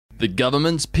the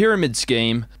government's pyramid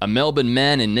scheme, a Melbourne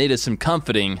man in need of some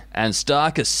comforting, and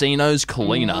Star Casino's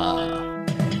cleaner.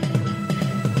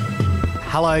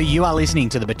 Hello, you are listening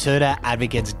to the Betoota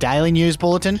Advocate's Daily News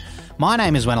Bulletin. My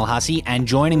name is Wendell Hussey, and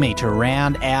joining me to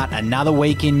round out another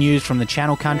week in news from the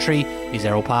Channel Country is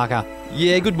Errol Parker.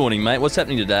 Yeah, good morning, mate. What's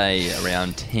happening today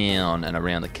around town and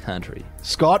around the country?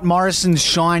 Scott Morrison's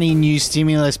shiny new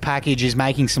stimulus package is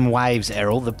making some waves,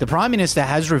 Errol. The Prime Minister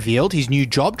has revealed his new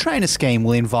job trainer scheme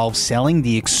will involve selling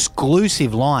the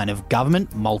exclusive line of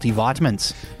government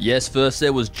multivitamins. Yes, first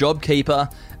there was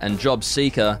JobKeeper and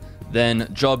JobSeeker, then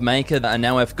JobMaker, and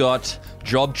now we've got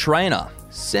Job Trainer.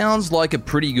 Sounds like a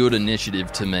pretty good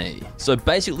initiative to me. So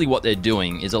basically what they're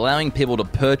doing is allowing people to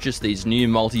purchase these new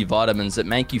multivitamins that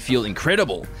make you feel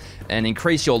incredible and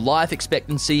increase your life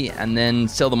expectancy, and then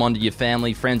sell them on to your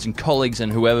family, friends and colleagues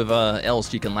and whoever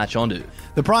else you can latch onto.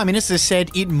 The Prime Minister said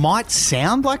it might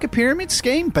sound like a pyramid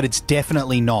scheme, but it's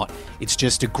definitely not. It's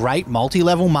just a great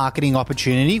multi-level marketing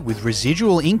opportunity with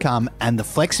residual income and the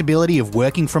flexibility of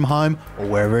working from home or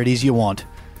wherever it is you want.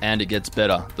 And it gets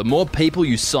better. The more people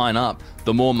you sign up,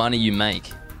 the more money you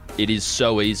make. It is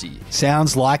so easy.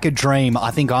 Sounds like a dream.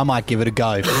 I think I might give it a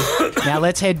go. Now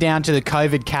let's head down to the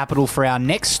COVID capital for our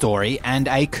next story, and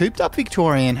a cooped-up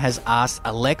Victorian has asked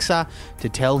Alexa to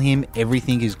tell him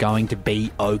everything is going to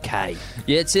be okay.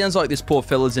 Yeah, it sounds like this poor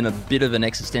fella's in a bit of an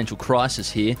existential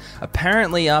crisis here.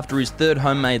 Apparently, after his third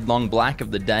homemade long black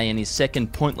of the day and his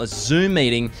second pointless Zoom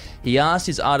meeting, he asked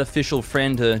his artificial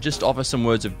friend to just offer some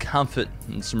words of comfort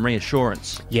and some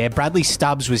reassurance. Yeah, Bradley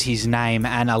Stubbs was his name,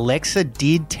 and Alexa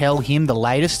did tell him the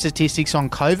latest statistics on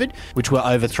COVID, which were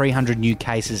over 300 new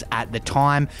cases at the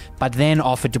time, but then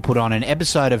offered to put on an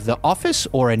episode of The Office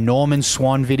or a Norman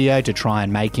Swan video to try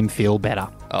and make him feel better.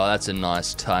 Oh, that's a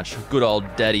nice touch. Good old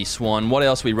Daddy Swan. What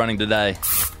else are we running today?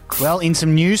 Well, in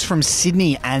some news from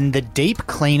Sydney, and the deep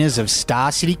cleaners of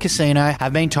Star City Casino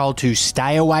have been told to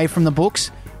stay away from the books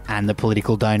and the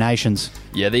political donations.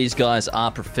 Yeah, these guys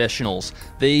are professionals.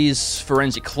 These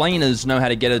forensic cleaners know how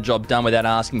to get a job done without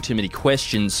asking too many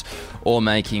questions or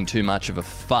making too much of a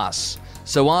fuss.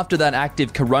 So after that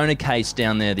active corona case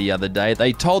down there the other day,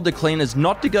 they told the cleaners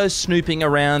not to go snooping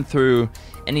around through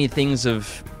any things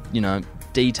of,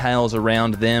 details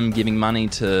around them giving money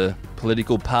to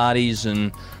political parties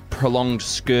and prolonged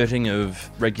skirting of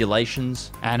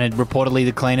regulations. And reportedly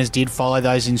the cleaners did follow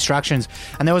those instructions.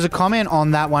 And there was a comment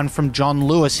on that one from John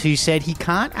Lewis, who said he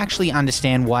can't actually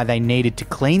understand why they needed to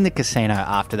clean the casino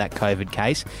after that COVID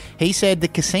case. He said the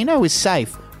casino is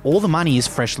safe. All the money is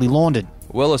freshly laundered.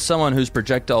 Well, as someone who's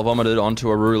projectile vomited onto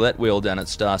a roulette wheel down at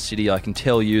Star City, I can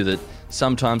tell you that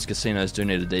sometimes casinos do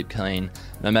need a deep clean,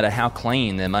 no matter how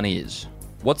clean their money is.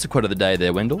 What's the quote of the day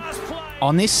there, Wendell?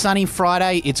 On this sunny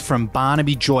Friday, it's from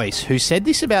Barnaby Joyce, who said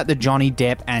this about the Johnny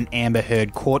Depp and Amber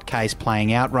Heard court case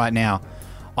playing out right now.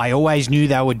 I always knew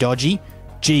they were dodgy.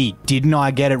 Gee, didn't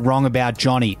I get it wrong about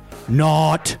Johnny?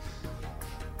 Not!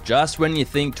 Just when you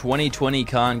think 2020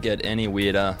 can't get any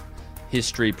weirder,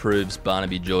 history proves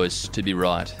Barnaby Joyce to be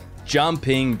right.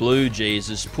 Jumping Blue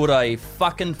Jesus, put a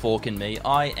fucking fork in me.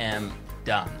 I am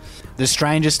done. The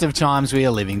strangest of times we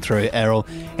are living through, Errol.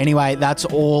 Anyway, that's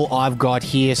all I've got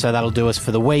here, so that'll do us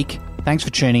for the week. Thanks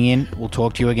for tuning in. We'll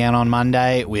talk to you again on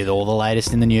Monday with all the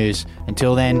latest in the news.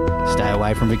 Until then, stay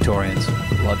away from Victorians.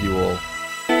 Love you all.